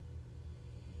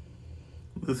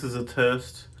This is a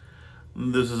test.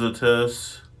 This is a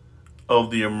test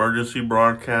of the emergency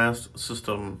broadcast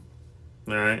system.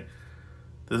 All right.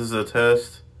 This is a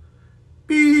test.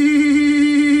 Beep.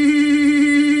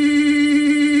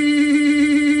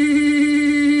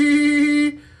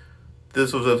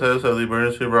 This was a test of the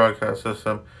emergency broadcast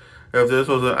system. If this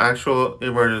was an actual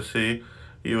emergency,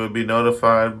 you would be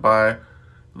notified by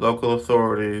local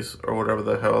authorities or whatever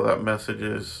the hell that message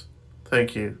is.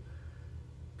 Thank you.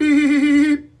 Beep.